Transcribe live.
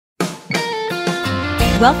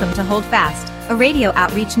Welcome to Hold Fast, a radio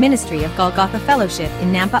outreach ministry of Golgotha Fellowship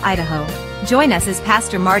in Nampa, Idaho. Join us as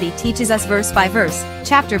Pastor Marty teaches us verse by verse,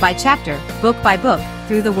 chapter by chapter, book by book,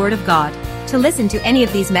 through the Word of God. To listen to any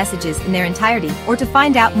of these messages in their entirety or to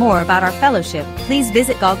find out more about our fellowship, please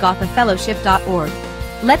visit golgothafellowship.org.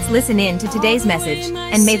 Let's listen in to today's message,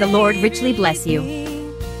 and may the Lord richly bless you.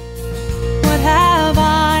 What have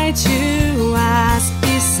I to ask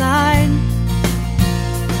beside?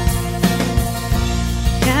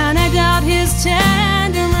 Can I doubt His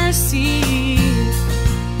tender mercy,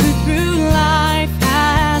 who through life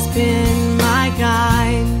has been my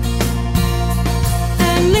guide?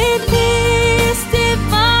 And lead peace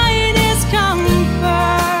divine His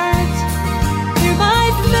comfort, through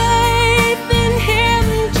my faith in Him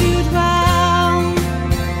to dwell.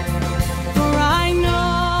 For I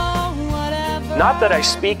know whatever. Not that I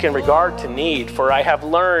speak in regard to need, for I have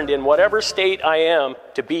learned in whatever state I am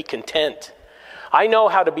to be content. I know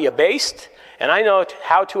how to be abased, and I know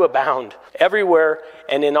how to abound. Everywhere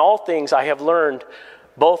and in all things I have learned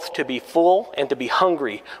both to be full and to be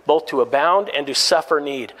hungry, both to abound and to suffer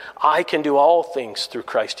need. I can do all things through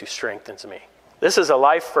Christ who strengthens me. This is a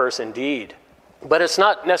life verse indeed. But it's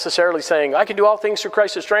not necessarily saying, I can do all things through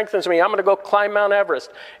Christ who strengthens me. I'm going to go climb Mount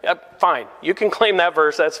Everest. Fine. You can claim that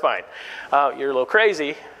verse. That's fine. You're a little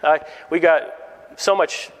crazy. We got so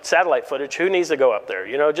much satellite footage. Who needs to go up there?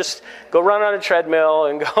 Just go run on a treadmill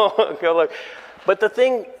and go look. But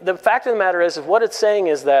the fact of the matter is what it's saying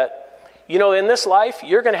is that, in this life,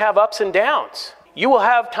 you're going to have ups and downs. You will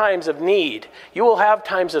have times of need. You will have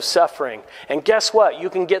times of suffering. And guess what? You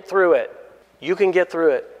can get through it. You can get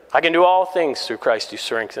through it. I can do all things through Christ who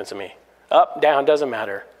strengthens me. Up, down, doesn't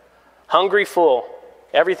matter. Hungry, full,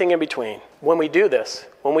 everything in between. When we do this,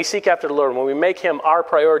 when we seek after the Lord, when we make Him our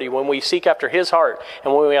priority, when we seek after His heart,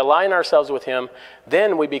 and when we align ourselves with Him,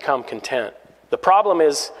 then we become content. The problem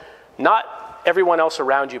is not everyone else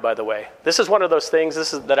around you, by the way. This is one of those things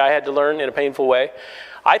that I had to learn in a painful way.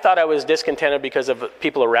 I thought I was discontented because of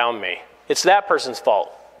people around me. It's that person's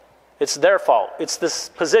fault. It's their fault. It's this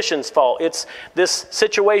position's fault. It's this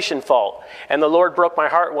situation's fault. And the Lord broke my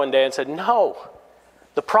heart one day and said, no,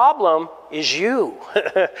 the problem is you.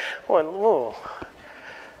 Whoa.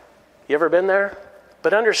 You ever been there?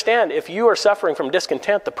 But understand, if you are suffering from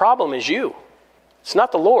discontent, the problem is you. It's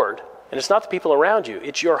not the Lord, and it's not the people around you.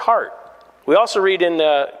 It's your heart. We also read in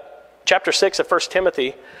chapter 6 of 1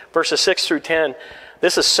 Timothy, verses 6 through 10.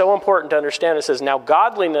 This is so important to understand. It says, now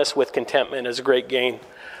godliness with contentment is a great gain.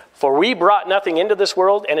 For we brought nothing into this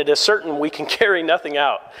world, and it is certain we can carry nothing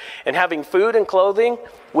out. And having food and clothing,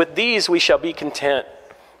 with these we shall be content.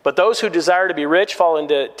 But those who desire to be rich fall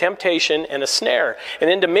into temptation and a snare, and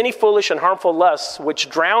into many foolish and harmful lusts, which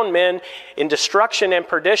drown men in destruction and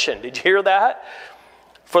perdition. Did you hear that?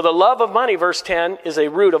 For the love of money, verse 10, is a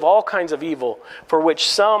root of all kinds of evil, for which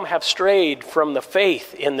some have strayed from the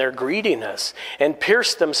faith in their greediness, and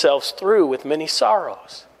pierced themselves through with many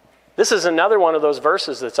sorrows. This is another one of those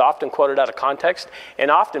verses that's often quoted out of context, and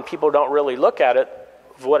often people don't really look at it,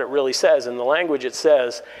 what it really says. In the language it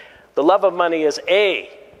says, the love of money is a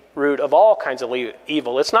root of all kinds of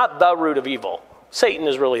evil. It's not the root of evil. Satan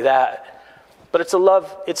is really that. But it's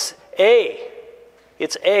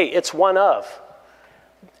it's one of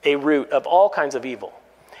a root of all kinds of evil.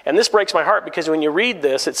 And this breaks my heart because when you read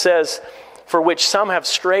this, it says, for which some have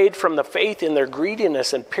strayed from the faith in their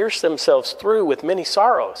greediness and pierced themselves through with many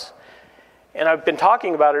sorrows. And I've been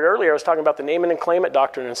talking about it earlier. I was talking about the name it and claim it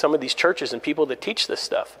doctrine in some of these churches and people that teach this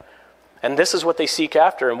stuff. And this is what they seek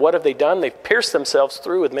after. And what have they done? They've pierced themselves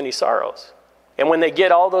through with many sorrows. And when they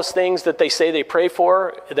get all those things that they say they pray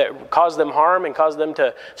for that cause them harm and cause them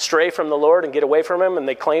to stray from the Lord and get away from Him, and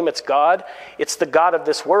they claim it's God, it's the God of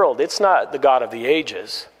this world. It's not the God of the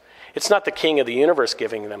ages. It's not the King of the universe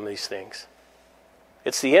giving them these things.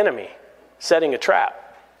 It's the enemy setting a trap.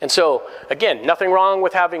 And so, again, nothing wrong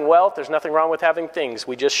with having wealth. There's nothing wrong with having things.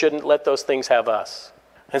 We just shouldn't let those things have us.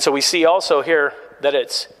 And so we see also here that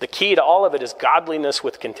it's the key to all of it is godliness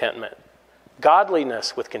with contentment.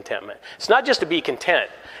 Godliness with contentment. It's not just to be content,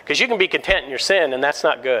 because you can be content in your sin, and that's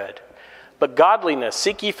not good. But godliness,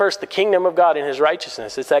 seek ye first the kingdom of God and His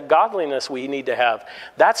righteousness. It's that godliness we need to have.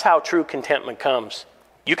 That's how true contentment comes.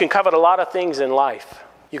 You can covet a lot of things in life.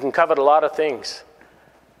 You can covet a lot of things.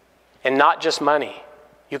 And not just money.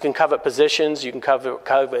 You can covet positions. You can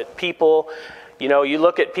covet people. You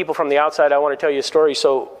look at people from the outside. I want to tell you a story.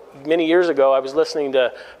 So many years ago, I was listening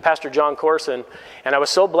to Pastor John Corson, and I was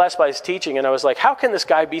so blessed by his teaching, and I was like, how can this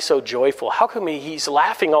guy be so joyful? How come he's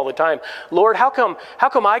laughing all the time? Lord, how come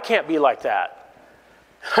I can't be like that?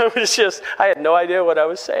 I had no idea what I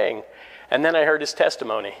was saying. And then I heard his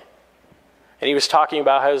testimony. And he was talking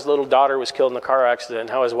about how his little daughter was killed in a car accident, and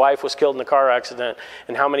how his wife was killed in a car accident,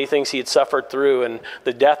 and how many things he had suffered through, and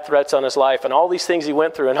the death threats on his life, and all these things he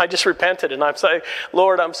went through. And I just repented, and I'm saying,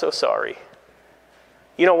 Lord, I'm so sorry.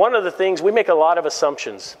 You know, one of the things, we make a lot of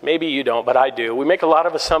assumptions. Maybe you don't, but I do. We make a lot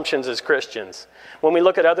of assumptions as Christians when we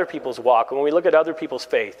look at other people's walk, when we look at other people's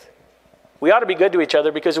faith. We ought to be good to each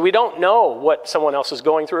other because we don't know what someone else is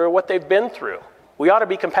going through or what they've been through. We ought to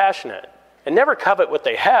be compassionate and never covet what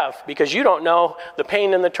they have because you don't know the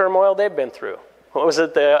pain and the turmoil they've been through. What was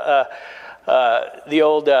it? The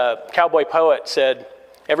old cowboy poet said,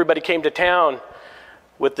 everybody came to town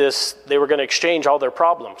with this, they were going to exchange all their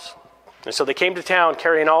problems. And so they came to town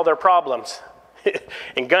carrying all their problems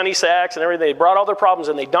in gunny sacks and everything. They brought all their problems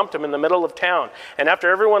and they dumped them in the middle of town. And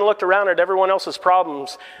after everyone looked around at everyone else's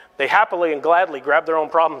problems, they happily and gladly grabbed their own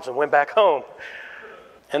problems and went back home.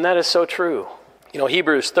 And that is so true. You know,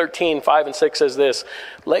 Hebrews 13, 5 and 6 says this,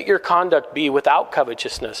 let your conduct be without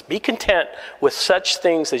covetousness. Be content with such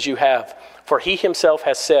things as you have. For he himself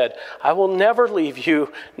has said, I will never leave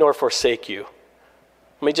you nor forsake you.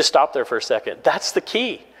 Let me just stop there for a second. That's the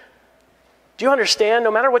key. Do you understand?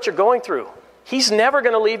 No matter what you're going through, he's never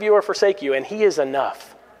going to leave you or forsake you, and he is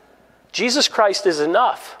enough. Jesus Christ is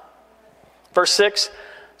enough. Verse 6,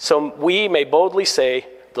 so we may boldly say,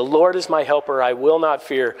 the Lord is my helper, I will not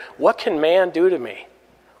fear. What can man do to me?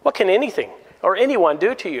 What can anything or anyone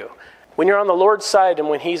do to you when you're on the Lord's side and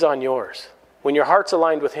when he's on yours? When your heart's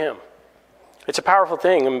aligned with him? It's a powerful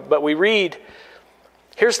thing, but we read,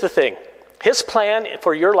 here's the thing. His plan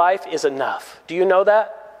for your life is enough. Do you know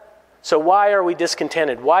that? So why are we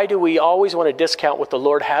discontented? Why do we always want to discount what the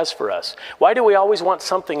Lord has for us? Why do we always want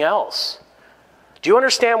something else? Do you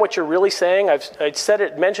understand what you're really saying? I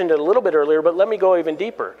mentioned it a little bit earlier, but let me go even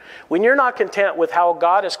deeper. When you're not content with how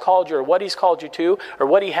God has called you or what he's called you to or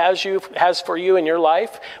what he has for you in your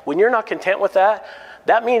life, when you're not content with that,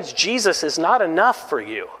 that means Jesus is not enough for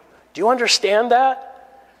you. Do you understand that?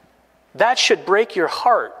 That should break your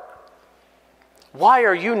heart. Why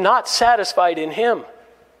are you not satisfied in him?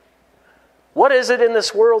 What is it in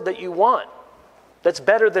this world that you want that's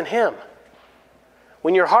better than him?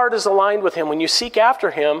 When your heart is aligned with him, when you seek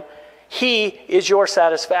after him, he is your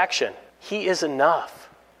satisfaction. He is enough.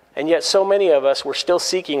 And yet so many of us, we're still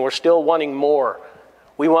seeking, we're still wanting more.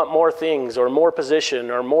 We want more things or more position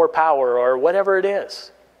or more power or whatever it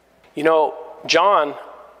is. You know, John,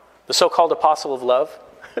 the so-called apostle of love,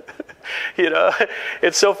 you know,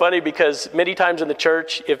 it's so funny because many times in the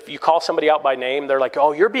church, if you call somebody out by name, they're like,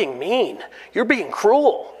 oh, you're being mean. You're being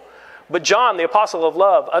cruel. But John, the apostle of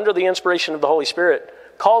love, under the inspiration of the Holy Spirit,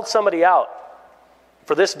 called somebody out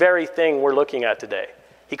for this very thing we're looking at today.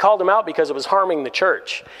 He called him out because it was harming the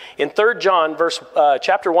church. In 3 John,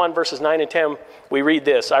 chapter 1, verses 9 and 10, we read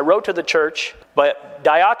this. I wrote to the church, but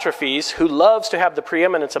Diotrephes, who loves to have the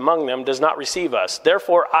preeminence among them, does not receive us.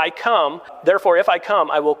 Therefore, if I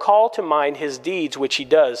come, I will call to mind his deeds which he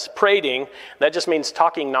does. Prating, that just means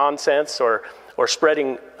talking nonsense or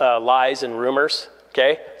spreading lies and rumors.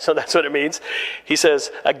 Okay, so that's what it means. He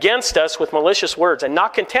says, against us with malicious words, and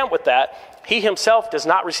not content with that, he himself does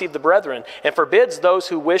not receive the brethren, and forbids those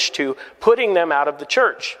who wish to, putting them out of the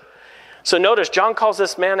church. So notice, John calls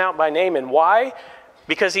this man out by name, and why?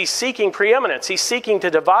 Because he's seeking preeminence. He's seeking to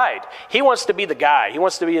divide. He wants to be the guy. He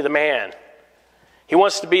wants to be the man. He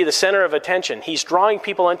wants to be the center of attention. He's drawing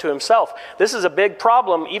people into himself. This is a big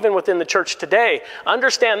problem even within the church today.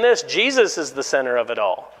 Understand this, Jesus is the center of it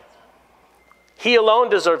all. He alone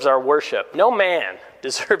deserves our worship. No man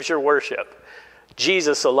deserves your worship.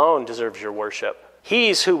 Jesus alone deserves your worship.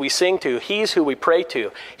 He's who we sing to. He's who we pray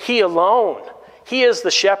to. He alone. He is the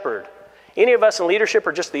shepherd. Any of us in leadership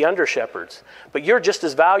are just the under-shepherds. But you're just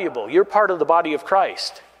as valuable. You're part of the body of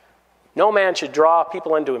Christ. No man should draw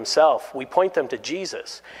people into himself. We point them to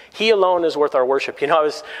Jesus. He alone is worth our worship. You know,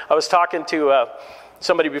 I was talking to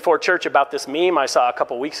somebody before church about this meme I saw a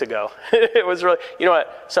couple weeks ago. It was really, you know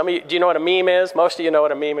what, some of you, do you know what a meme is? Most of you know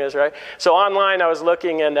what a meme is, right? So online I was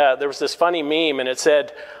looking and there was this funny meme and it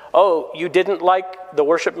said, oh, you didn't like the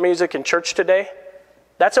worship music in church today?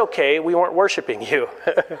 That's okay, we weren't worshiping you.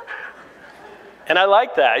 And I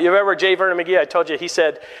like that. You remember J. Vernon McGee, I told you, he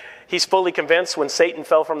said he's fully convinced when Satan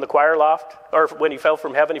fell from the choir loft, or when he fell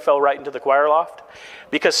from heaven, he fell right into the choir loft.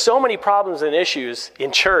 Because so many problems and issues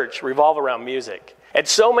in church revolve around music. And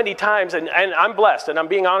so many times, and I'm blessed, and I'm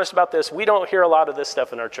being honest about this, we don't hear a lot of this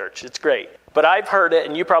stuff in our church. It's great. But I've heard it,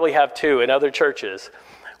 and you probably have too, in other churches,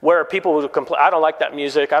 where people will complain, I don't like that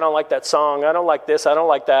music, I don't like that song, I don't like this, I don't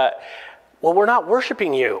like that. Well, we're not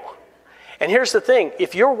worshiping you. And here's the thing,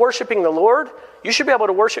 if you're worshiping the Lord, you should be able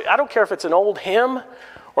to worship. I don't care if it's an old hymn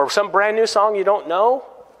or some brand new song you don't know.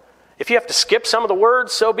 If you have to skip some of the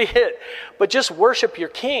words, so be it. But just worship your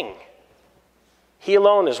King. He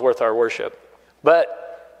alone is worth our worship.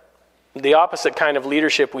 But the opposite kind of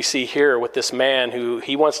leadership we see here with this man who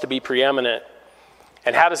he wants to be preeminent.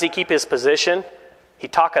 And how does he keep his position? He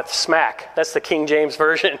talketh smack. That's the King James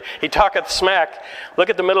Version. He talketh smack. Look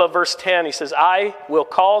at the middle of verse 10. He says, I will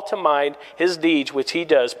call to mind his deeds which he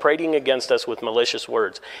does, prating against us with malicious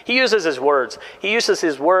words. He uses his words. He uses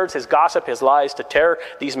his words, his gossip, his lies to tear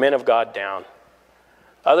these men of God down.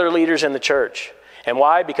 Other leaders in the church. And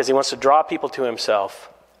why? Because he wants to draw people to himself.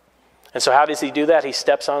 And so how does he do that? He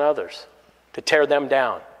steps on others to tear them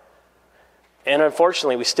down. And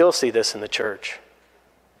unfortunately, we still see this in the church.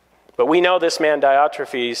 But we know this man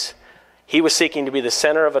Diotrephes, he was seeking to be the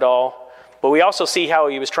center of it all. But we also see how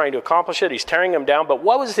he was trying to accomplish it. He's tearing them down. But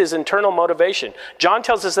what was his internal motivation? John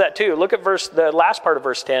tells us that too. Look at the last part of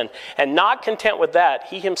verse 10. And not content with that,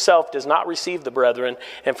 he himself does not receive the brethren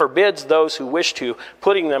and forbids those who wish to,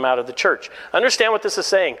 putting them out of the church. Understand what this is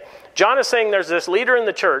saying. John is saying there's this leader in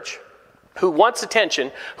the church who wants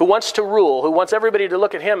attention, who wants to rule, who wants everybody to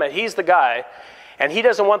look at him and he's the guy. And he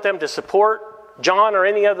doesn't want them to support John or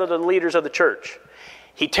any other of the leaders of the church.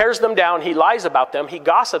 He tears them down, he lies about them, he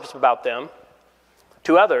gossips about them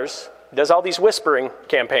to others, does all these whispering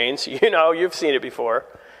campaigns. You know, you've seen it before.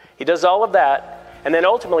 He does all of that, and then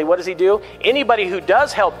ultimately what does he do? Anybody who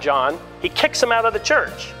does help John, he kicks them out of the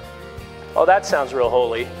church. Oh, that sounds real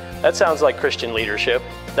holy. That sounds like Christian leadership.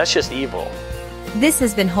 That's just evil. This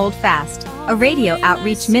has been Hold Fast, a radio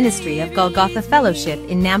outreach ministry of Golgotha Fellowship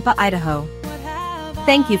in Nampa, Idaho.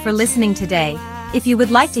 Thank you for listening today. If you would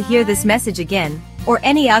like to hear this message again, or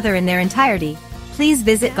any other in their entirety, please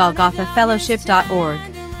visit golgothafellowship.org.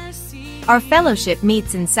 Our fellowship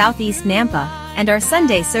meets in Southeast Nampa, and our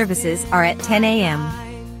Sunday services are at 10 a.m.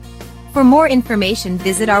 For more information,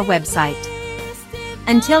 visit our website.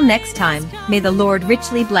 Until next time, may the Lord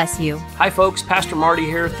richly bless you. Hi folks, Pastor Marty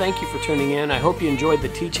here. Thank you for tuning in. I hope you enjoyed the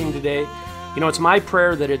teaching today. You know, it's my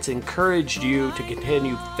prayer that it's encouraged you to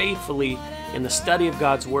continue faithfully in the study of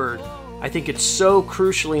God's Word. I think it's so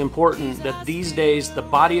crucially important that these days the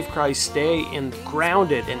body of Christ stay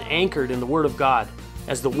grounded and anchored in the Word of God.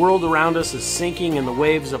 As the world around us is sinking in the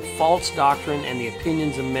waves of false doctrine and the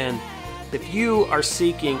opinions of men, if you are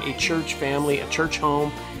seeking a church family, a church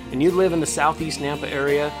home, and you live in the Southeast Nampa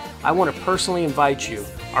area, I want to personally invite you.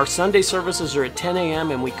 Our Sunday services are at 10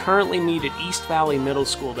 a.m. and we currently meet at East Valley Middle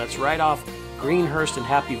School. That's right off Greenhurst and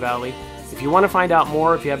Happy Valley. If you want to find out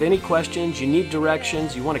more, if you have any questions, you need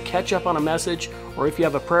directions, you want to catch up on a message, or if you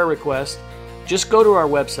have a prayer request, just go to our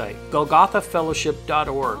website,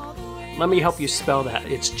 golgothafellowship.org. Let me help you spell that.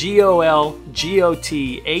 It's Golgotha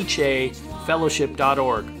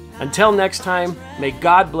fellowship.org. Until next time, may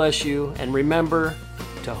God bless you, and remember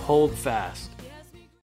to hold fast.